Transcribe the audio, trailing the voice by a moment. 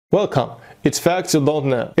Welcome, it's Facts You Don't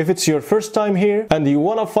Know. If it's your first time here and you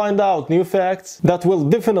want to find out new facts that will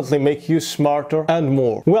definitely make you smarter and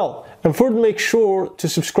more, and first make sure to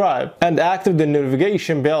subscribe and activate the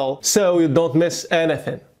notification bell so you don't miss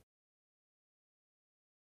anything.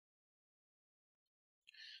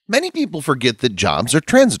 Many people forget that jobs are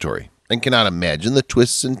transitory and cannot imagine the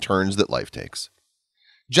twists and turns that life takes.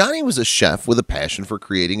 Johnny was a chef with a passion for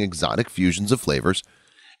creating exotic fusions of flavors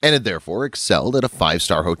and had therefore excelled at a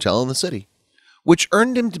 5-star hotel in the city, which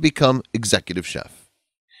earned him to become executive chef.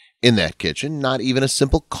 In that kitchen, not even a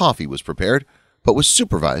simple coffee was prepared, but was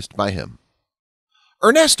supervised by him.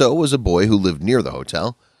 Ernesto was a boy who lived near the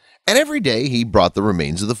hotel, and every day he brought the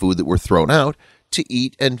remains of the food that were thrown out to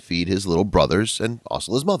eat and feed his little brothers and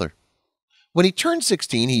also his mother. When he turned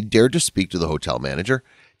 16, he dared to speak to the hotel manager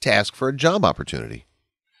to ask for a job opportunity.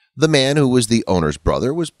 The man, who was the owner's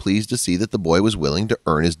brother, was pleased to see that the boy was willing to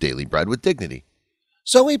earn his daily bread with dignity,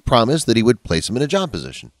 so he promised that he would place him in a job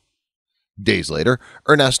position. Days later,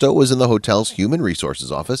 Ernesto was in the hotel's human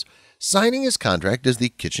resources office, signing his contract as the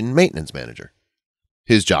kitchen maintenance manager.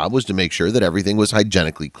 His job was to make sure that everything was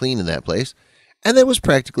hygienically clean in that place, and that was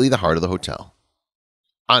practically the heart of the hotel.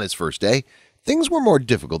 On his first day, things were more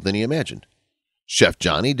difficult than he imagined. Chef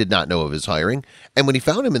Johnny did not know of his hiring, and when he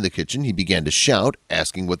found him in the kitchen, he began to shout,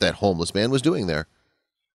 asking what that homeless man was doing there.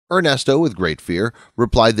 Ernesto, with great fear,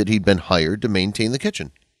 replied that he'd been hired to maintain the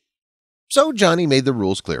kitchen. So Johnny made the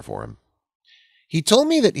rules clear for him. He told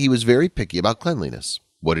me that he was very picky about cleanliness.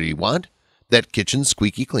 What did he want? That kitchen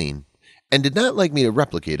squeaky clean, and did not like me to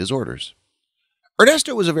replicate his orders.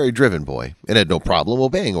 Ernesto was a very driven boy and had no problem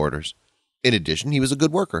obeying orders. In addition, he was a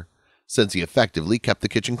good worker, since he effectively kept the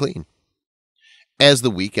kitchen clean. As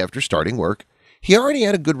the week after starting work, he already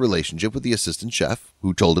had a good relationship with the assistant chef,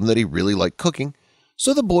 who told him that he really liked cooking,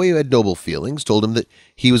 so the boy, who had noble feelings, told him that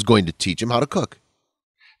he was going to teach him how to cook.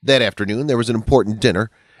 That afternoon, there was an important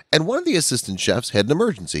dinner, and one of the assistant chefs had an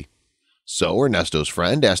emergency. So Ernesto's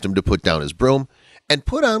friend asked him to put down his broom and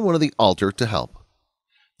put on one of the altar to help.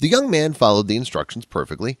 The young man followed the instructions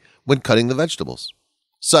perfectly when cutting the vegetables.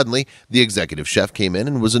 Suddenly, the executive chef came in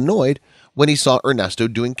and was annoyed when he saw Ernesto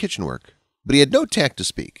doing kitchen work. But he had no tact to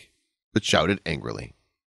speak, but shouted angrily,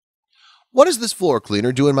 "What does this floor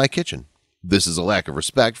cleaner do in my kitchen? This is a lack of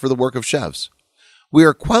respect for the work of chefs. We are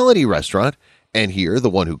a quality restaurant, and here the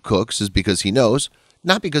one who cooks is because he knows,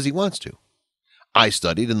 not because he wants to. I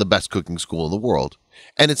studied in the best cooking school in the world,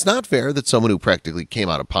 and it's not fair that someone who practically came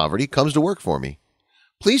out of poverty comes to work for me.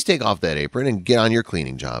 Please take off that apron and get on your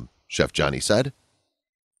cleaning job," Chef Johnny said.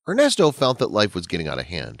 Ernesto felt that life was getting out of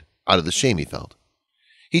hand, out of the shame he felt.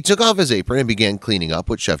 He took off his apron and began cleaning up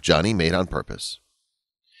what Chef Johnny made on purpose.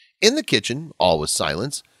 In the kitchen, all was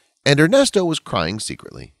silence, and Ernesto was crying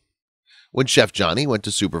secretly. When Chef Johnny went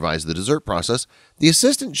to supervise the dessert process, the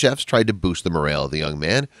assistant chefs tried to boost the morale of the young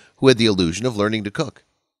man who had the illusion of learning to cook.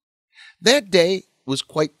 That day was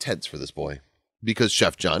quite tense for this boy, because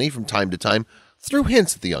Chef Johnny from time to time threw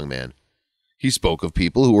hints at the young man. He spoke of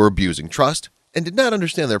people who were abusing trust and did not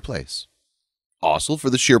understand their place. Also, for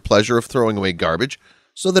the sheer pleasure of throwing away garbage,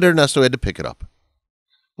 so that Ernesto had to pick it up.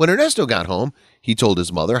 When Ernesto got home, he told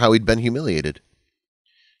his mother how he'd been humiliated.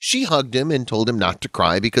 She hugged him and told him not to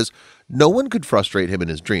cry because no one could frustrate him in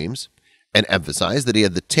his dreams, and emphasized that he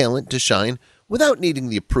had the talent to shine without needing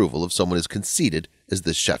the approval of someone as conceited as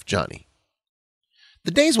this Chef Johnny.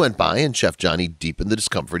 The days went by, and Chef Johnny deepened the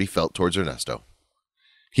discomfort he felt towards Ernesto.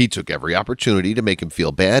 He took every opportunity to make him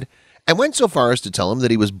feel bad, and went so far as to tell him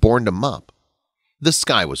that he was born to mop. The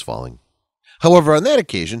sky was falling. However, on that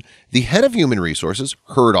occasion, the head of human resources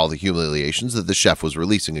heard all the humiliations that the chef was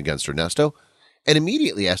releasing against Ernesto and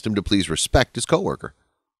immediately asked him to please respect his coworker.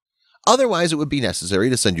 Otherwise, it would be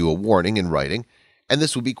necessary to send you a warning in writing, and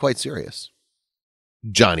this would be quite serious.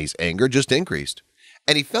 Johnny's anger just increased,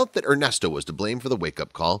 and he felt that Ernesto was to blame for the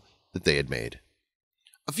wake-up call that they had made.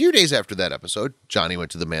 A few days after that episode, Johnny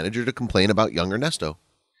went to the manager to complain about young Ernesto.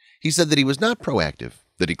 He said that he was not proactive,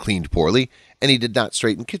 that he cleaned poorly, and he did not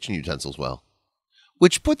straighten kitchen utensils well,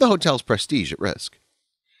 which put the hotel's prestige at risk.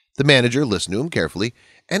 The manager listened to him carefully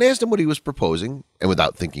and asked him what he was proposing, and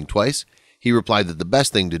without thinking twice, he replied that the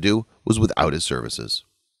best thing to do was without his services.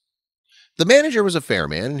 The manager was a fair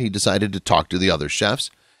man, and he decided to talk to the other chefs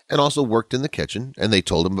and also worked in the kitchen, and they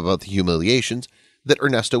told him about the humiliations that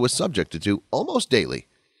Ernesto was subjected to almost daily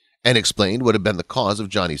and explained what had been the cause of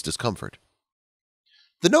Johnny's discomfort.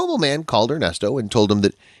 The nobleman called Ernesto and told him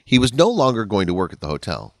that he was no longer going to work at the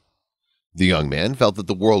hotel. The young man felt that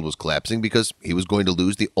the world was collapsing because he was going to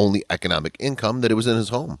lose the only economic income that was in his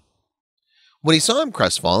home. When he saw him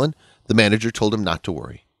crestfallen, the manager told him not to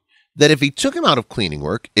worry, that if he took him out of cleaning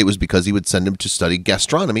work, it was because he would send him to study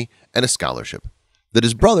gastronomy and a scholarship, that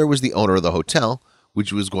his brother was the owner of the hotel, which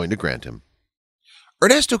he was going to grant him.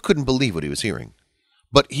 Ernesto couldn't believe what he was hearing,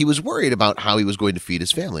 but he was worried about how he was going to feed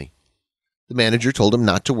his family. The manager told him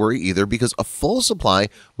not to worry either because a full supply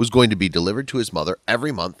was going to be delivered to his mother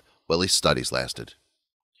every month while his studies lasted.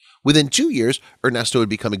 Within 2 years, Ernesto had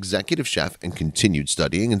become executive chef and continued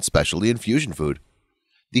studying in specialty and fusion food.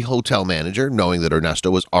 The hotel manager, knowing that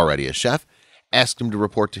Ernesto was already a chef, asked him to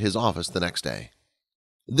report to his office the next day.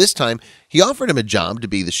 This time, he offered him a job to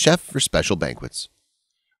be the chef for special banquets.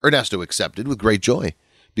 Ernesto accepted with great joy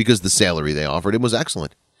because the salary they offered him was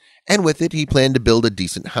excellent, and with it he planned to build a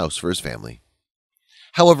decent house for his family.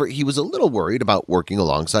 However, he was a little worried about working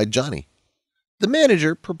alongside Johnny. The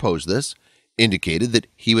manager proposed this, indicated that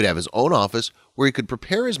he would have his own office where he could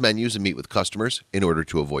prepare his menus and meet with customers in order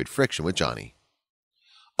to avoid friction with Johnny.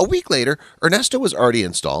 A week later, Ernesto was already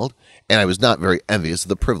installed, and I was not very envious of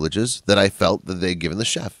the privileges that I felt that they had given the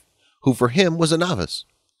chef, who for him was a novice.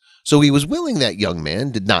 So he was willing that young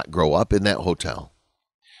man did not grow up in that hotel.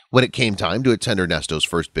 When it came time to attend Ernesto's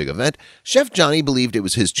first big event, Chef Johnny believed it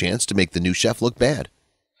was his chance to make the new chef look bad.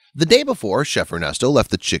 The day before, Chef Ernesto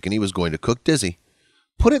left the chicken he was going to cook dizzy,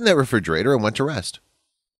 put it in that refrigerator, and went to rest.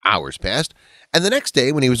 Hours passed, and the next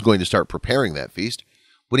day when he was going to start preparing that feast,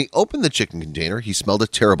 when he opened the chicken container, he smelled a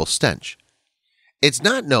terrible stench. It's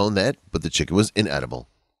not known that, but the chicken was inedible.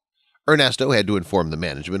 Ernesto had to inform the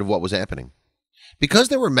management of what was happening. Because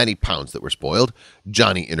there were many pounds that were spoiled,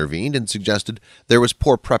 Johnny intervened and suggested there was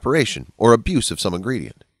poor preparation or abuse of some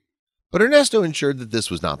ingredient. But Ernesto ensured that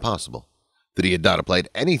this was not possible, that he had not applied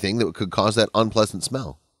anything that could cause that unpleasant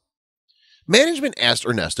smell. Management asked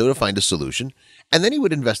Ernesto to find a solution, and then he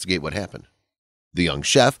would investigate what happened. The young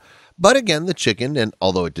chef, but again the chicken, and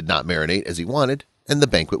although it did not marinate as he wanted, and the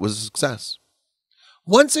banquet was a success.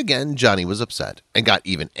 Once again, Johnny was upset and got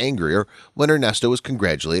even angrier when Ernesto was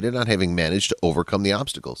congratulated on having managed to overcome the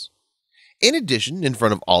obstacles. In addition, in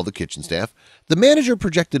front of all the kitchen staff, the manager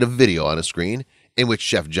projected a video on a screen in which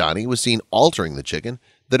Chef Johnny was seen altering the chicken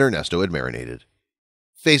that Ernesto had marinated.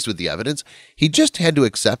 Faced with the evidence, he just had to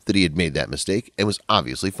accept that he had made that mistake and was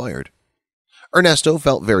obviously fired. Ernesto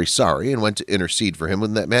felt very sorry and went to intercede for him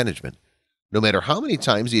with that management, no matter how many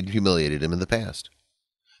times he had humiliated him in the past.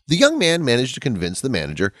 The young man managed to convince the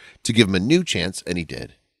manager to give him a new chance, and he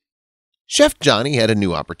did. Chef Johnny had a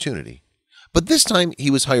new opportunity, but this time he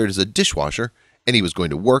was hired as a dishwasher, and he was going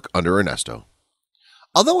to work under Ernesto.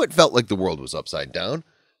 Although it felt like the world was upside down,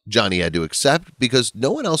 Johnny had to accept because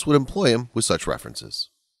no one else would employ him with such references.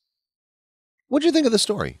 What did you think of the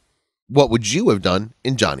story? What would you have done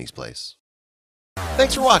in Johnny's place?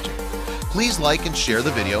 Thanks for watching. Please like and share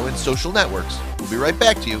the video in social networks. We'll be right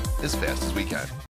back to you as fast as we can.